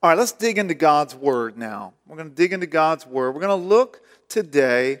All right, let's dig into God's Word now. We're going to dig into God's Word. We're going to look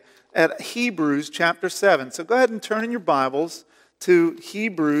today at Hebrews chapter 7. So go ahead and turn in your Bibles to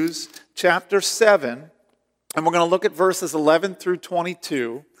Hebrews chapter 7. And we're going to look at verses 11 through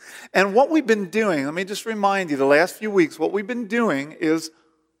 22. And what we've been doing, let me just remind you, the last few weeks, what we've been doing is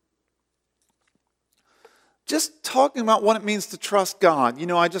just talking about what it means to trust God. You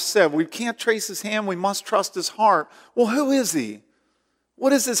know, I just said, we can't trace His hand, we must trust His heart. Well, who is He?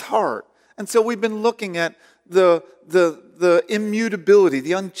 What is His heart? And so we've been looking at the immutability,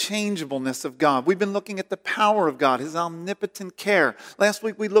 the unchangeableness of God. We've been looking at the power of God, His omnipotent care. Last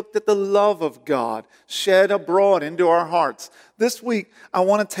week we looked at the love of God shed abroad into our hearts. This week I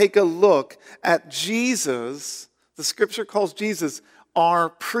want to take a look at Jesus. The Scripture calls Jesus our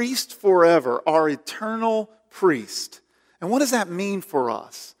priest forever, our eternal priest. And what does that mean for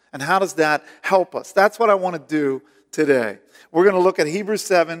us? And how does that help us? That's what I want to do today. We're going to look at Hebrews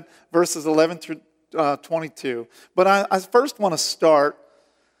 7, verses 11 through 22. But I first want to start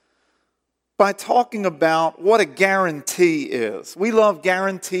by talking about what a guarantee is. We love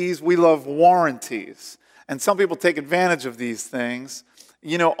guarantees. We love warranties. And some people take advantage of these things.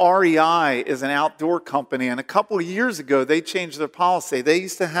 You know, REI is an outdoor company, and a couple of years ago, they changed their policy. They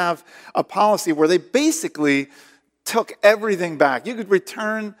used to have a policy where they basically took everything back. You could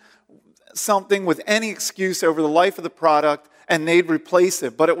return something with any excuse over the life of the product, and they'd replace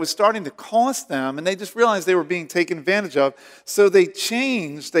it. But it was starting to cost them, and they just realized they were being taken advantage of. So they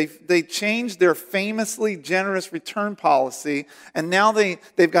changed their famously generous return policy, and now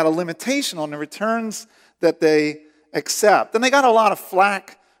they've got a limitation on the returns that they accept. And they got a lot of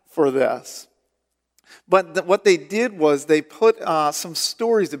flack for this. But what they did was they put some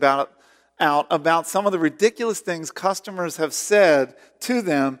stories out about some of the ridiculous things customers have said to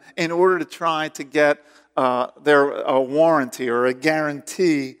them in order to try to get their warranty or a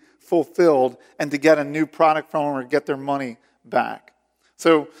guarantee fulfilled and to get a new product from them or get their money back.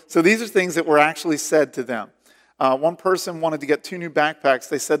 So these are things that were actually said to them. One person wanted to get 2 new backpacks.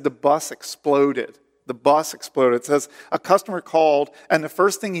 They said the bus exploded. The bus exploded. It says a customer called, and the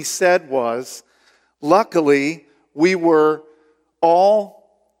first thing he said was, luckily,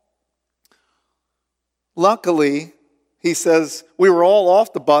 he says, we were all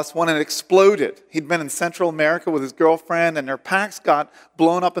off the bus when it exploded. He'd been in Central America with his girlfriend, and their packs got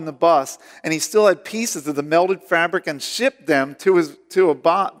blown up in the bus, and he still had pieces of the melted fabric and shipped them to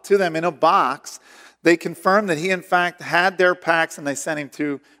them in a box. They confirmed that he, in fact, had their packs, and they sent him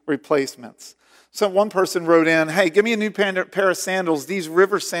 2 replacements. So one person wrote in, hey, give me a new pair of sandals. These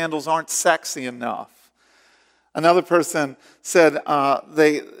river sandals aren't sexy enough. Another person said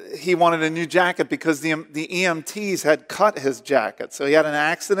he wanted a new jacket because the EMTs had cut his jacket. So he had an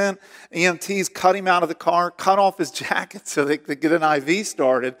accident. EMTs cut him out of the car, cut off his jacket so they could get an IV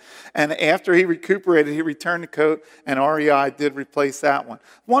started. And after he recuperated, he returned the coat, and REI did replace that one.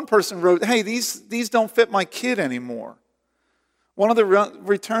 One person wrote, hey, these don't fit my kid anymore. One of the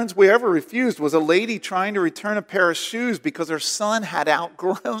returns we ever refused was a lady trying to return a pair of shoes because her son had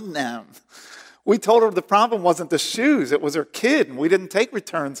outgrown them. We told her the problem wasn't the shoes, it was her kid, and we didn't take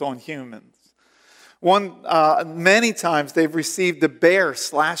returns on humans. Many times they've received the bear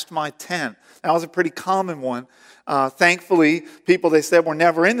slashed my tent. That was a pretty common one. Thankfully, people, they said, were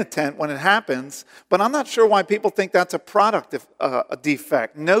never in the tent when it happens, but I'm not sure why people think that's a product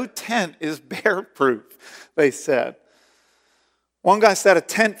defect. No tent is bear-proof, they said. One guy said a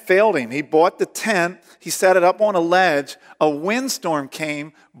tent failed him. He bought the tent. He set it up on a ledge. A windstorm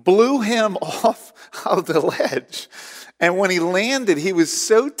came, blew him off of the ledge. And when he landed, he was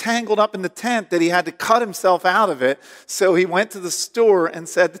so tangled up in the tent that he had to cut himself out of it. So he went to the store and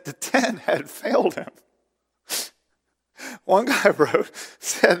said that the tent had failed him. One guy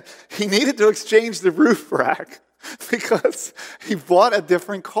said he needed to exchange the roof rack because he bought a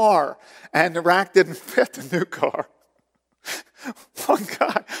different car and the rack didn't fit the new car.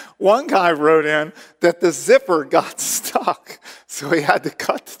 One guy wrote in that the zipper got stuck, so he had to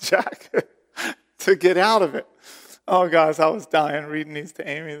cut the jacket to get out of it. Oh, guys, I was dying reading these to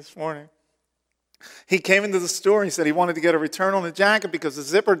Amy this morning. He came into the store and he said he wanted to get a return on the jacket because the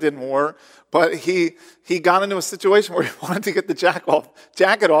zipper didn't work, but he got into a situation where he wanted to get the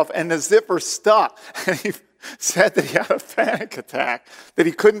jacket off, and the zipper stuck. And he said that he had a panic attack, that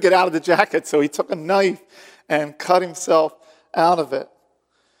he couldn't get out of the jacket, so he took a knife and cut himself out of it.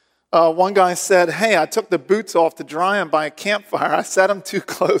 One guy said, hey, I took the boots off to dry them by a campfire. I set them too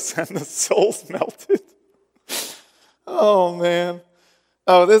close and the soles melted. Oh, man.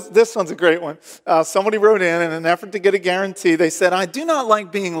 Oh, this one's a great one. Somebody wrote in an effort to get a guarantee. They said, I do not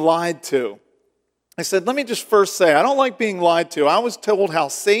like being lied to. I said, let me just first say, I don't like being lied to. I was told how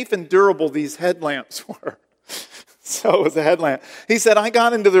safe and durable these headlamps were. So it was a headlamp. He said, I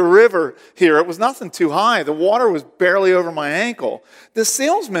got into the river here. It was nothing too high. The water was barely over my ankle. The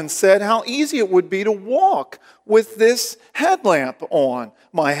salesman said how easy it would be to walk with this headlamp on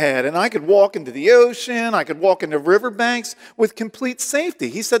my head. And I could walk into the ocean. I could walk into riverbanks with complete safety.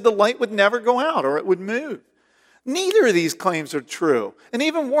 He said the light would never go out or it would move. Neither of these claims are true. And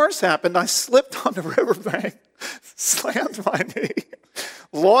even worse happened. I slipped on the riverbank, slammed my knee,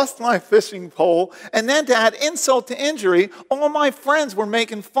 lost my fishing pole, and then to add insult to injury, all my friends were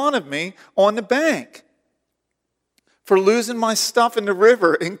making fun of me on the bank for losing my stuff in the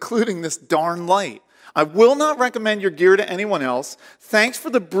river, including this darn light. I will not recommend your gear to anyone else. Thanks for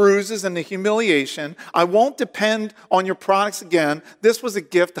the bruises and the humiliation. I won't depend on your products again. This was a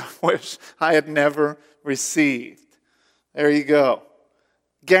gift I wish I had never received. There you go.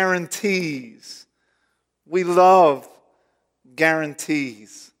 Guarantees. We love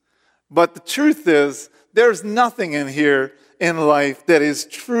guarantees. But the truth is, there's nothing in here in life that is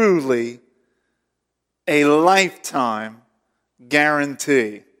truly a lifetime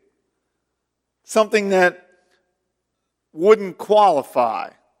guarantee. Something that wouldn't qualify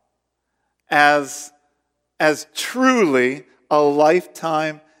as truly a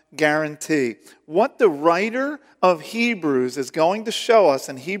lifetime guarantee. What the writer of Hebrews is going to show us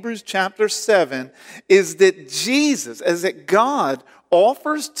in Hebrews chapter 7 is that Jesus, as that God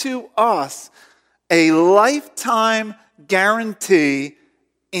offers to us a lifetime guarantee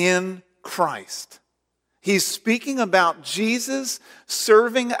in Christ. He's speaking about Jesus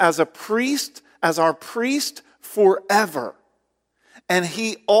serving as a priest, as our priest forever. And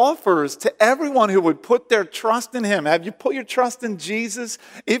he offers to everyone who would put their trust in him. Have you put your trust in Jesus?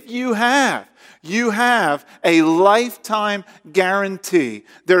 If you have a lifetime guarantee.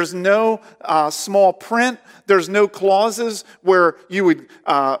 There's no small print. There's no clauses where you would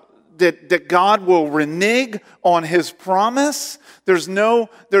that God will renege on his promise. There's no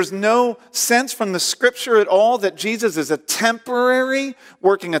sense from the scripture at all that Jesus is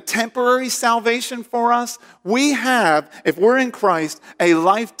working a temporary salvation for us. We have, if we're in Christ, a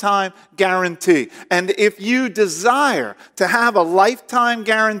lifetime guarantee. And if you desire to have a lifetime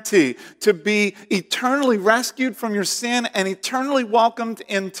guarantee, to be eternally rescued from your sin and eternally welcomed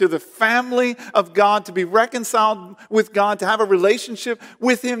into the family of God, to be reconciled with God, to have a relationship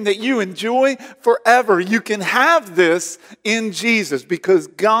with him that you enjoy forever, you can have this in Jesus, because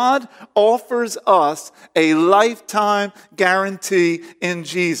God offers us a lifetime guarantee in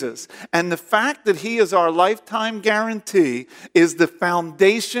Jesus. And the fact that he is our lifetime guarantee is the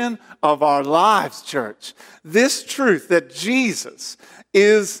foundation of our lives, church. This truth that Jesus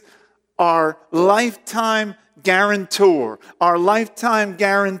is our lifetime guarantor, our lifetime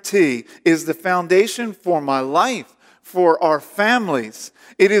guarantee, is the foundation for my life, for our families.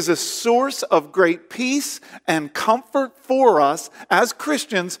 It is a source of great peace and comfort for us as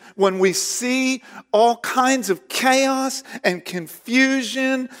Christians when we see all kinds of chaos and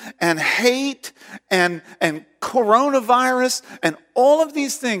confusion and hate and coronavirus and all of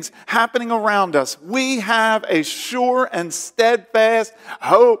these things happening around us. We have a sure and steadfast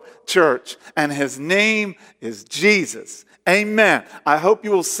hope, church, and his name is Jesus. Amen. I hope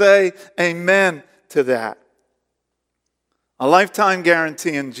you will say amen to that. A lifetime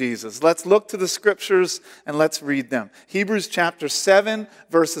guarantee in Jesus. Let's look to the scriptures and let's read them. Hebrews chapter 7,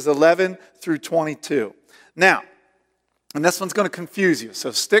 verses 11 through 22. Now, and this one's going to confuse you,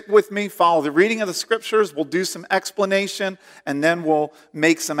 so stick with me, follow the reading of the scriptures, we'll do some explanation, and then we'll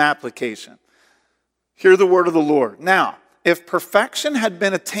make some application. Hear the word of the Lord. Now, if perfection had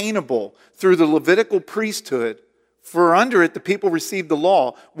been attainable through the Levitical priesthood, for under it the people received the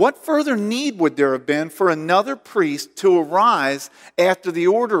law, what further need would there have been for another priest to arise after the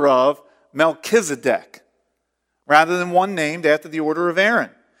order of Melchizedek, rather than one named after the order of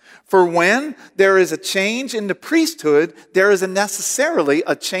Aaron? For when there is a change in the priesthood, there is necessarily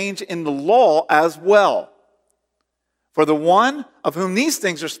a change in the law as well. For the one of whom these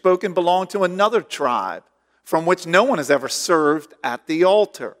things are spoken belonged to another tribe, from which no one has ever served at the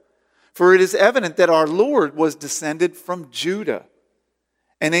altar. For it is evident that our Lord was descended from Judah.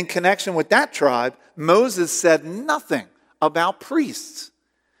 And in connection with that tribe, Moses said nothing about priests.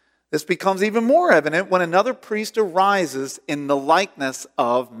 This becomes even more evident when another priest arises in the likeness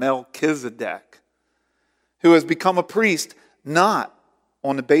of Melchizedek, who has become a priest not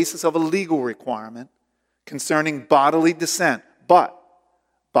on the basis of a legal requirement concerning bodily descent, but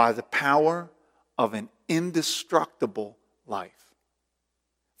by the power of an indestructible life.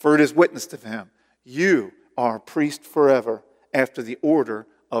 For it is witnessed of him, you are a priest forever after the order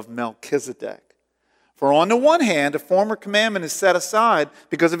of Melchizedek. For on the one hand, a former commandment is set aside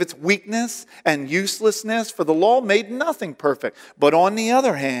because of its weakness and uselessness, for the law made nothing perfect. But on the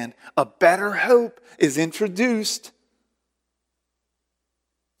other hand, a better hope is introduced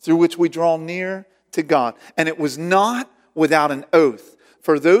through which we draw near to God. And it was not without an oath.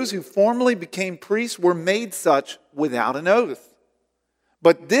 For those who formerly became priests were made such without an oath.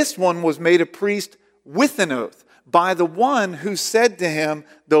 But this one was made a priest with an oath, by the one who said to him,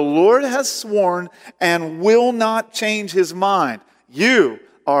 the Lord has sworn and will not change his mind. You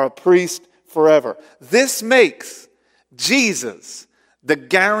are a priest forever. This makes Jesus the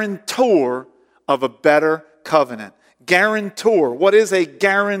guarantor of a better covenant. Guarantor. What is a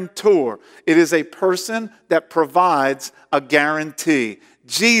guarantor? It is a person that provides a guarantee.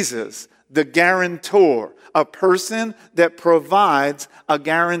 Jesus, the guarantor, a person that provides a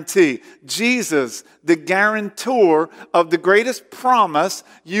guarantee. Jesus, the guarantor of the greatest promise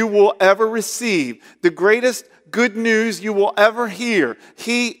you will ever receive, the greatest good news you will ever hear.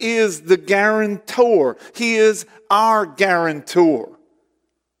 He is the guarantor. He is our guarantor.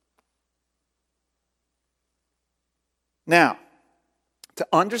 Now, to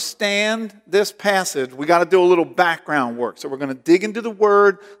understand this passage, we got to do a little background work. So we're going to dig into the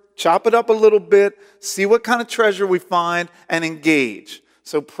Word, chop it up a little bit, see what kind of treasure we find, and engage.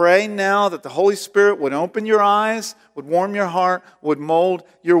 So pray now that the Holy Spirit would open your eyes, would warm your heart, would mold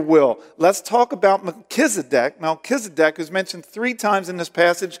your will. Let's talk about Melchizedek. Melchizedek is mentioned 3 times in this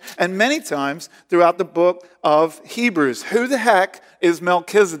passage and many times throughout the book of Hebrews. Who the heck is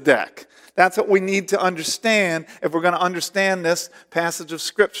Melchizedek? That's what we need to understand if we're going to understand this passage of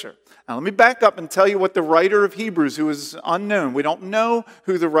Scripture. Now, let me back up and tell you what the writer of Hebrews, who is unknown. We don't know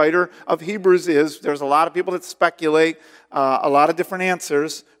who the writer of Hebrews is. There's a lot of people that speculate a lot of different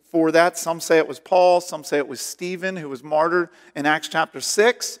answers for that. Some say it was Paul. Some say it was Stephen, who was martyred in Acts chapter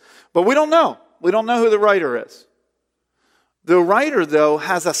 6. But we don't know. We don't know who the writer is. The writer, though,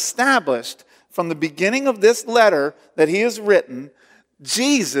 has established from the beginning of this letter that he has written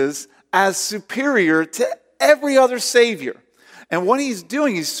Jesus as superior to every other Savior. And what he's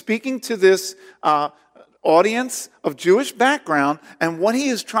doing, he's speaking to this audience of Jewish background, and what he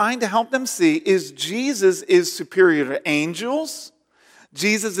is trying to help them see is Jesus is superior to angels.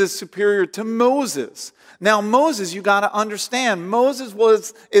 Jesus is superior to Moses. Now, Moses, you got to understand, Moses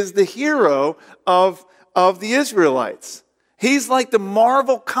is the hero of the Israelites. He's like the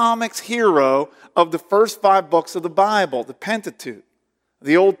Marvel Comics hero of the first 5 books of the Bible, the Pentateuch,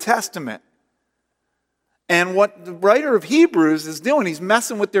 the Old Testament. And what the writer of Hebrews is doing, he's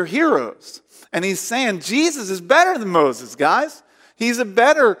messing with their heroes. And he's saying, Jesus is better than Moses, guys. He's a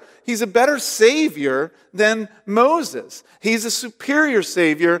better Savior than Moses. He's a superior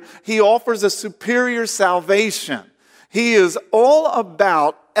Savior. He offers a superior salvation. He is all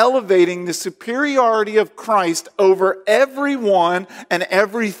about elevating the superiority of Christ over everyone and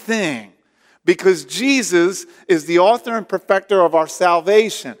everything. Because Jesus is the author and perfecter of our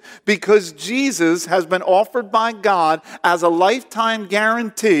salvation. Because Jesus has been offered by God as a lifetime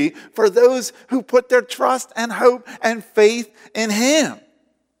guarantee for those who put their trust and hope and faith in Him.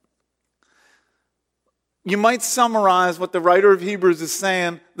 You might summarize what the writer of Hebrews is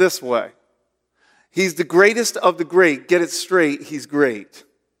saying this way. He's the greatest of the great. Get it straight, He's great.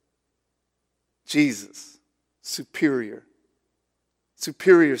 Jesus, superior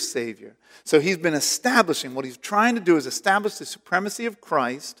Savior. So he's been establishing, what he's trying to do is establish the supremacy of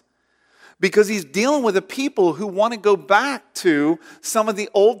Christ because he's dealing with a people who want to go back to some of the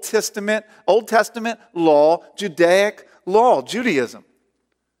Old Testament law, Judaic law, Judaism.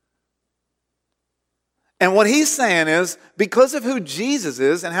 And what he's saying is, because of who Jesus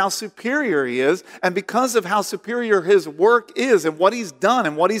is and how superior he is, and because of how superior his work is and what he's done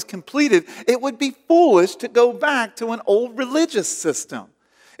and what he's completed, it would be foolish to go back to an old religious system.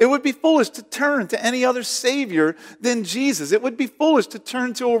 It would be foolish to turn to any other Savior than Jesus. It would be foolish to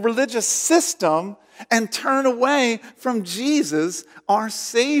turn to a religious system and turn away from Jesus, our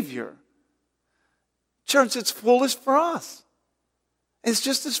Savior. Church, it's foolish for us. It's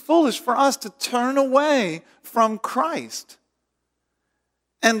just as foolish for us to turn away from Christ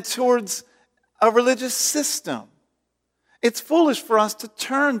and towards a religious system. It's foolish for us to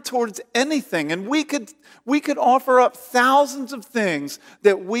turn towards anything. And we could offer up thousands of things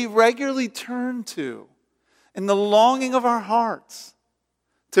that we regularly turn to in the longing of our hearts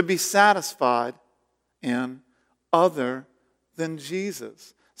to be satisfied in other than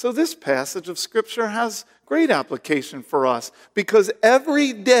Jesus. So this passage of Scripture has great application for us because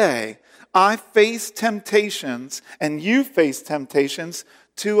every day I face temptations and you face temptations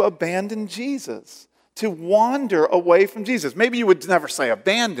to abandon Jesus, to wander away from Jesus. Maybe you would never say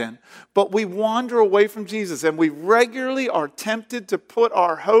abandon, but we wander away from Jesus, and we regularly are tempted to put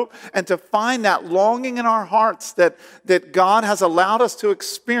our hope and to find that longing in our hearts that God has allowed us to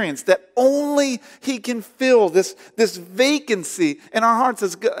experience, that only He can fill this vacancy in our hearts.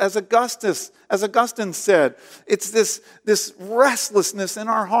 As Augustine said, it's this restlessness in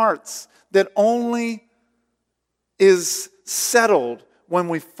our hearts that only is settled when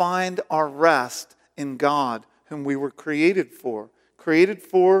we find our rest in God, whom we were created for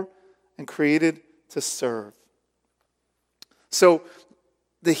and created to serve. So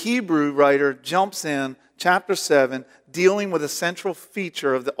the Hebrew writer jumps in, chapter 7, dealing with a central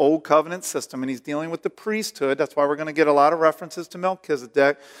feature of the Old Covenant system, and he's dealing with the priesthood. That's why we're going to get a lot of references to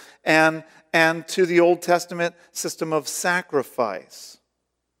Melchizedek and to the Old Testament system of sacrifice.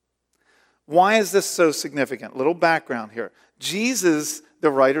 Why is this so significant? A little background here. Jesus,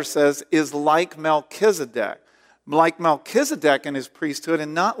 the writer says, is like Melchizedek. Like Melchizedek in his priesthood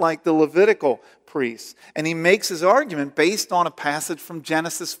and not like the Levitical priests. And he makes his argument based on a passage from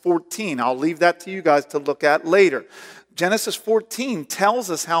Genesis 14. I'll leave that to you guys to look at later. Genesis 14 tells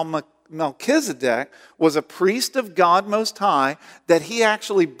us how Melchizedek was a priest of God Most High, that he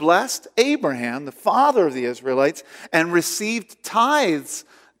actually blessed Abraham, the father of the Israelites, and received tithes,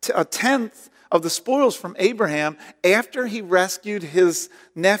 a tenth of the spoils from Abraham after he rescued his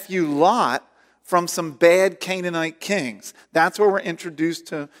nephew Lot from some bad Canaanite kings. That's where we're introduced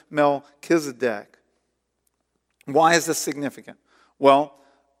to Melchizedek. Why is this significant? Well,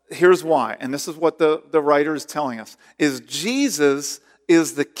 here's why, and this is what the writer is telling us, is Jesus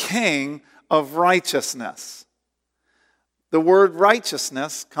is the king of righteousness. The word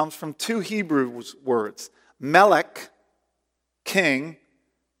righteousness comes from two Hebrew words, melech, king,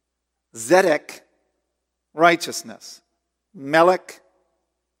 Zedek, righteousness. Melech,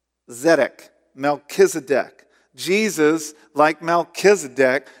 Zedek, Melchizedek. Jesus, like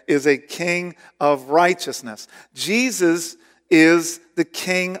Melchizedek, is a king of righteousness. Jesus is the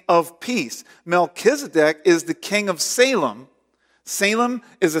king of peace. Melchizedek is the king of Salem. Salem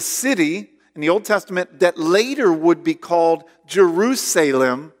is a city in the Old Testament that later would be called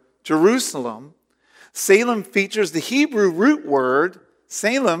Jerusalem. Salem features the Hebrew root word.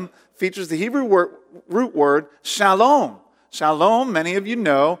 Root word shalom. Shalom, many of you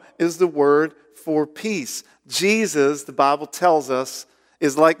know, is the word for peace. Jesus, the Bible tells us,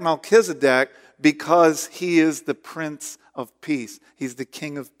 is like Melchizedek because he is the Prince of Peace. He's the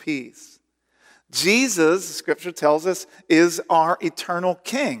King of Peace. Jesus, the Scripture tells us, is our eternal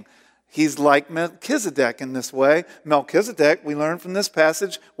King. He's like Melchizedek in this way. Melchizedek, we learn from this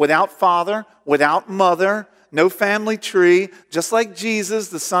passage, without father, without mother, no family tree, just like Jesus,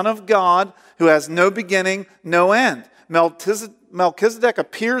 the Son of God, who has no beginning, no end. Melchizedek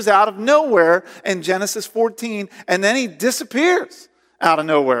appears out of nowhere in Genesis 14, and then he disappears out of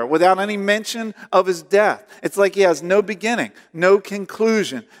nowhere without any mention of his death. It's like he has no beginning, no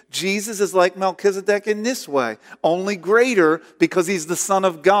conclusion. Jesus is like Melchizedek in this way, only greater because he's the Son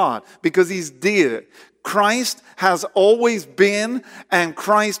of God, because he's deity. Christ has always been and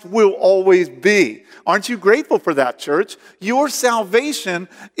Christ will always be. Aren't you grateful for that, church? Your salvation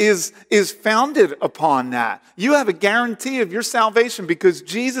is founded upon that. You have a guarantee of your salvation because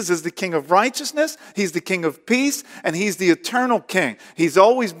Jesus is the King of righteousness, He's the King of peace, and He's the eternal King. He's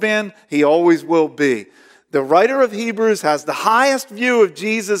always been, He always will be. The writer of Hebrews has the highest view of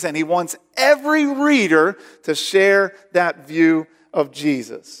Jesus, and he wants every reader to share that view of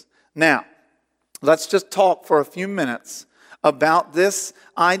Jesus. Now, let's just talk for a few minutes about this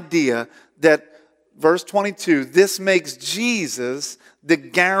idea that, verse 22, this makes Jesus the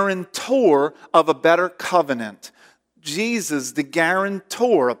guarantor of a better covenant. Jesus, the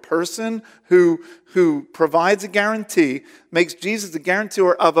guarantor, a person who provides a guarantee, makes Jesus the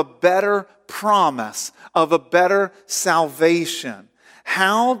guarantor of a better promise, of a better salvation.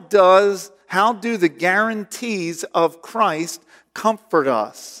 How do the guarantees of Christ comfort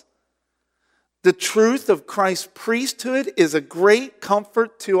us? The truth of Christ's priesthood is a great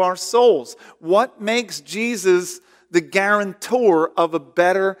comfort to our souls. What makes Jesus the guarantor of a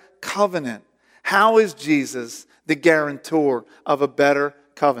better covenant? How is Jesus the guarantor of a better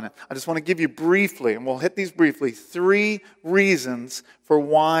covenant? I just want to give you briefly, and we'll hit these briefly, 3 reasons for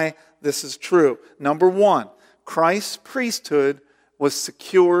why this is true. Number 1, Christ's priesthood was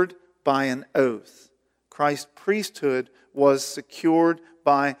secured by an oath. Christ's priesthood was secured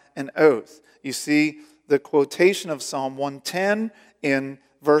by an oath. You see the quotation of Psalm 110 in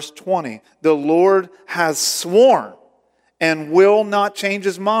verse 20. The Lord has sworn and will not change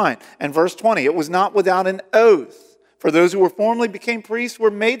his mind. And verse 20, it was not without an oath. For those who were formerly became priests were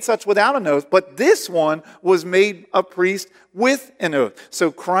made such without an oath, but this one was made a priest with an oath.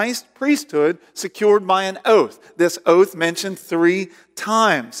 So Christ's priesthood secured by an oath. This oath mentioned 3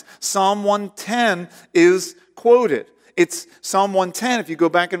 times. Psalm 110 is quoted. It's Psalm 110, if you go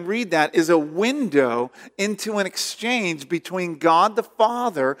back and read that, is a window into an exchange between God the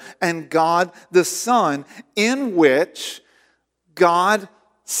Father and God the Son, in which God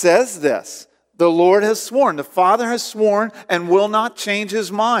says this: the Lord has sworn, the Father has sworn and will not change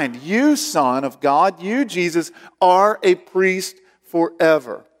his mind. You, Son of God, you, Jesus, are a priest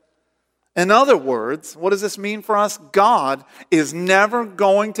forever. In other words, what does this mean for us? God is never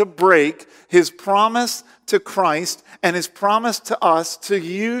going to break his promise to Christ and his promise to us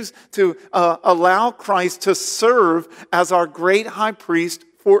to allow Christ to serve as our great high priest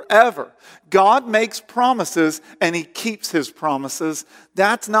forever. God makes promises and he keeps his promises.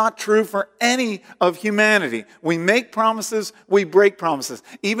 That's not true for any of humanity. We make promises, we break promises.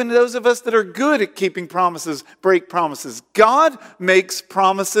 Even those of us that are good at keeping promises break promises. God makes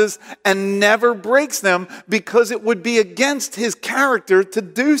promises and never breaks them because it would be against his character to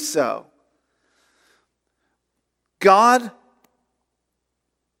do so. God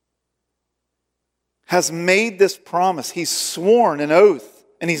has made this promise. He's sworn an oath.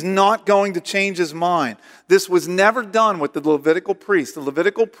 And he's not going to change his mind. This was never done with the Levitical priest. The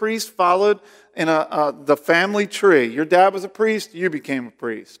Levitical priest followed in the family tree. Your dad was a priest, you became a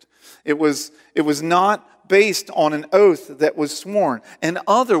priest. It was not based on an oath that was sworn. In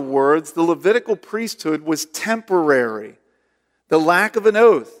other words, the Levitical priesthood was temporary. The lack of an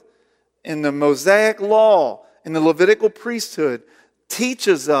oath in the Mosaic law, in the Levitical priesthood,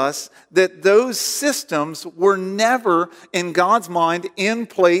 teaches us that those systems were never, in God's mind, in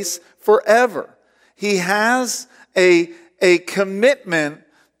place forever. He has a commitment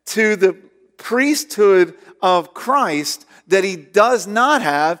to the priesthood of Christ that he does not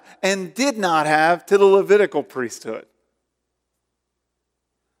have and did not have to the Levitical priesthood.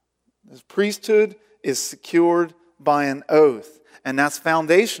 His priesthood is secured by an oath, and that's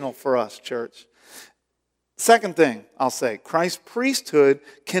foundational for us, church. Second thing I'll say, Christ's priesthood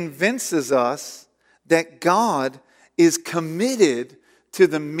convinces us that God is committed to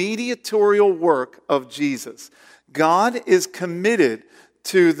the mediatorial work of Jesus. God is committed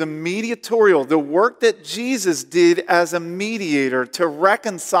to the the work that Jesus did as a mediator to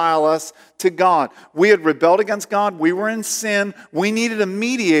reconcile us to God. We had rebelled against God. We were in sin. We needed a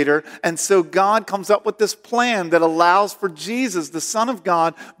mediator. And so God comes up with this plan that allows for Jesus, the Son of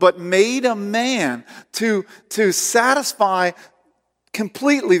God, but made a man to satisfy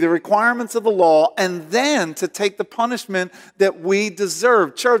completely the requirements of the law and then to take the punishment that we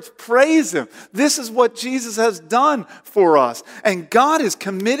deserve. Church, praise him. This is what Jesus has done for us. And God is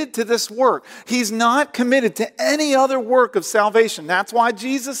committed to this work. He's not committed to any other work of salvation. That's why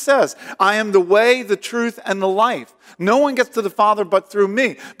Jesus says, I am the way, the truth, and the life. No one gets to the Father but through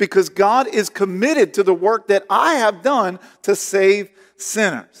me, because God is committed to the work that I have done to save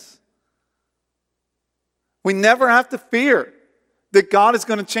sinners. We never have to fear that God is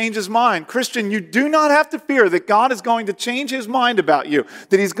going to change his mind. Christian, you do not have to fear that God is going to change his mind about you,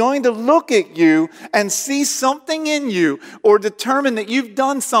 that he's going to look at you and see something in you or determine that you've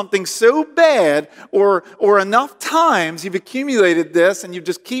done something so bad or enough times you've accumulated this and you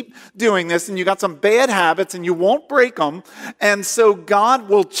just keep doing this and you got some bad habits and you won't break them, and so God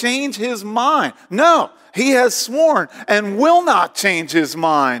will change his mind. No. He has sworn and will not change his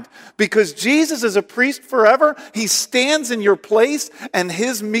mind. Because Jesus is a priest forever, he stands in your place and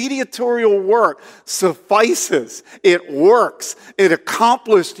his mediatorial work suffices. It works. It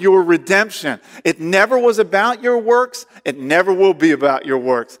accomplished your redemption. It never was about your works. It never will be about your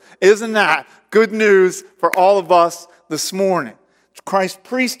works. Isn't that good news for all of us this morning? Christ's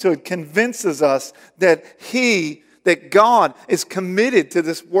priesthood convinces us that God is committed to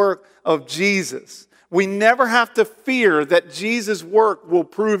this work of Jesus. We never have to fear that Jesus' work will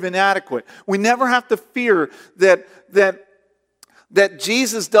prove inadequate. We never have to fear that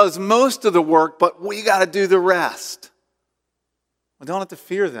Jesus does most of the work, but we got to do the rest. We don't have to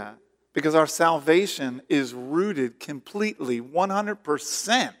fear that, because our salvation is rooted completely,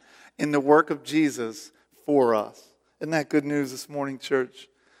 100% in the work of Jesus for us. Isn't that good news this morning, church?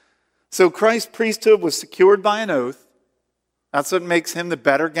 So Christ's priesthood was secured by an oath. That's what makes him the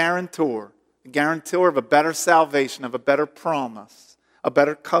better guarantor. A guarantor of a better salvation, of a better promise, a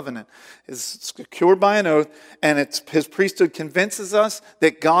better covenant. Is secured by an oath, and his priesthood convinces us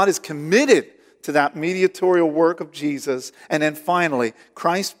that God is committed to that mediatorial work of Jesus. And then finally,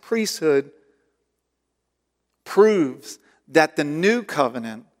 Christ's priesthood proves that the new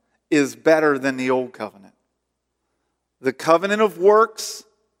covenant is better than the old covenant. The covenant of works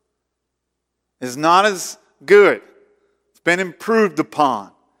is not as good. It's been improved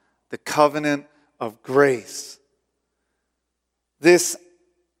upon. The covenant of grace. This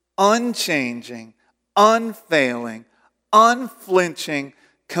unchanging, unfailing, unflinching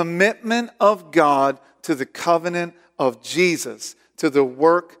commitment of God to the covenant of Jesus, to the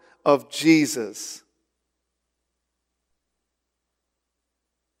work of Jesus.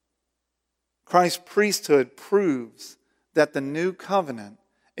 Christ's priesthood proves that the new covenant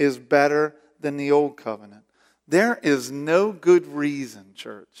is better than the old covenant. There is no good reason,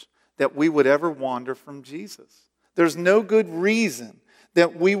 church, that we would ever wander from Jesus. There's no good reason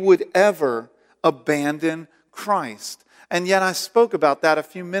that we would ever abandon Christ. And yet I spoke about that a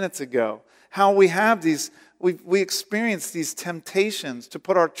few minutes ago. How we have these, we experience these temptations to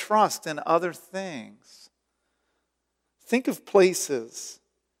put our trust in other things. Think of places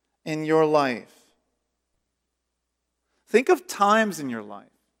in your life. Think of times in your life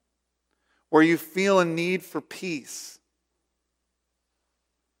where you feel a need for peace,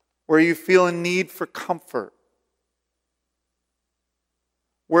 where you feel a need for comfort,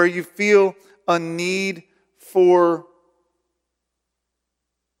 where you feel a need for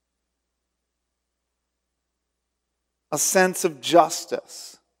a sense of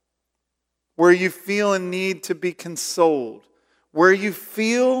justice, where you feel a need to be consoled, where you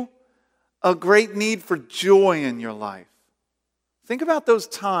feel a great need for joy in your life. Think about those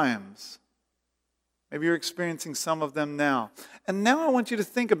times. Maybe you're experiencing some of them now. And now I want you to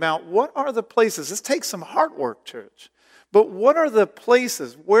think about, what are the places? This takes some hard work, church. But what are the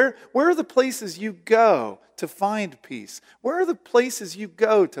places? Where are the places you go to find peace? Where are the places you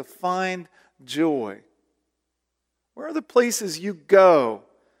go to find joy? Where are the places you go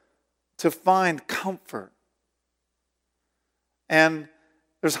to find comfort? And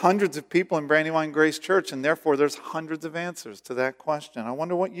there's hundreds of people in Brandywine Grace Church, and therefore there's hundreds of answers to that question. I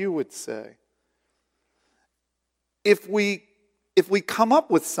wonder what you would say. If we come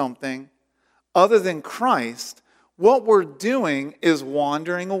up with something other than Christ, what we're doing is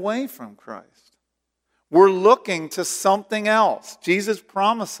wandering away from Christ. We're looking to something else. Jesus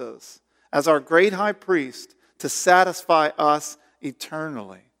promises, as our great high priest, to satisfy us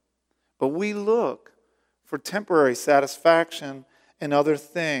eternally. But we look for temporary satisfaction in other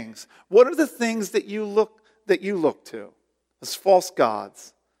things. What are the things that you look to as false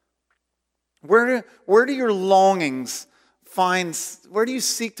gods? Where do your longings find, where do you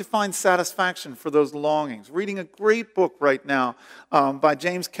seek to find satisfaction for those longings? Reading a great book right now by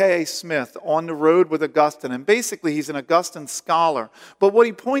James K.A. Smith, On the Road with Augustine. And basically he's an Augustine scholar. But what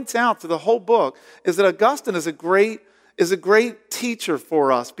he points out through the whole book is that Augustine is a great teacher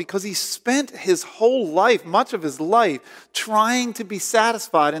for us, because he spent his whole life, much of his life, trying to be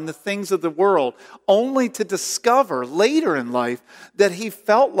satisfied in the things of the world, only to discover later in life that he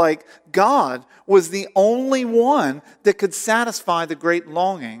felt like God was the only one that could satisfy the great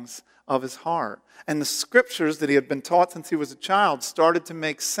longings of his heart. And the scriptures that he had been taught since he was a child started to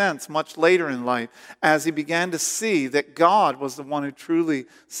make sense much later in life, as he began to see that God was the one who truly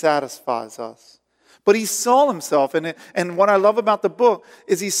satisfies us. But he saw himself, and what I love about the book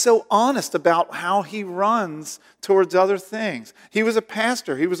is he's so honest about how he runs towards other things. He was a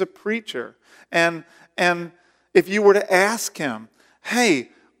pastor, he was a preacher, and if you were to ask him,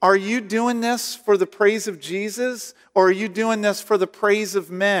 hey, are you doing this for the praise of Jesus, or are you doing this for the praise of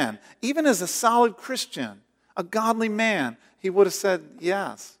men? Even as a solid Christian, a godly man, he would have said,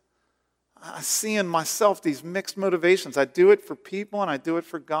 yes. I see in myself these mixed motivations. I do it for people and I do it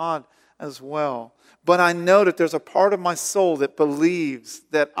for God as well. But I know that there's a part of my soul that believes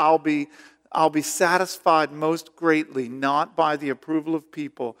that I'll be satisfied most greatly, not by the approval of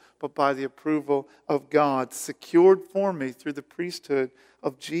people, but by the approval of God, secured for me through the priesthood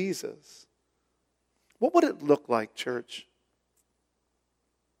of Jesus. What would it look like, church,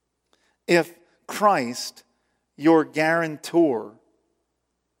 if Christ, your guarantor,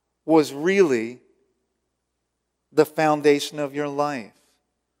 was really the foundation of your life?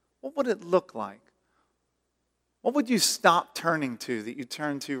 What would it look like? What would you stop turning to that you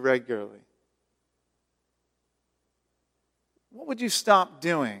turn to regularly? What would you stop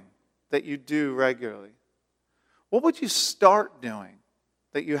doing that you do regularly? What would you start doing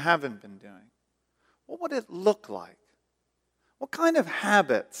that you haven't been doing? What would it look like? What kind of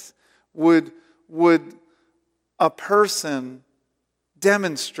habits would a person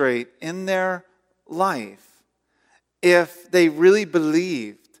demonstrate in their life if they really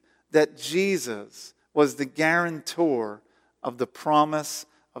believed that Jesus was the guarantor of the promise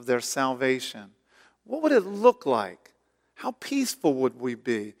of their salvation? What would it look like? How peaceful would we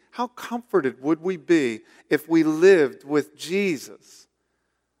be? How comforted would we be if we lived with Jesus,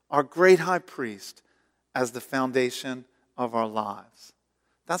 our great high priest, as the foundation of our lives?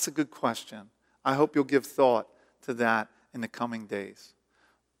 That's a good question. I hope you'll give thought to that in the coming days.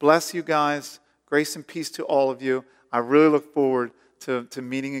 Bless you guys. Grace and peace to all of you. I really look forward to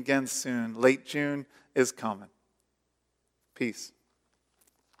meeting again soon. Late June is coming. Peace.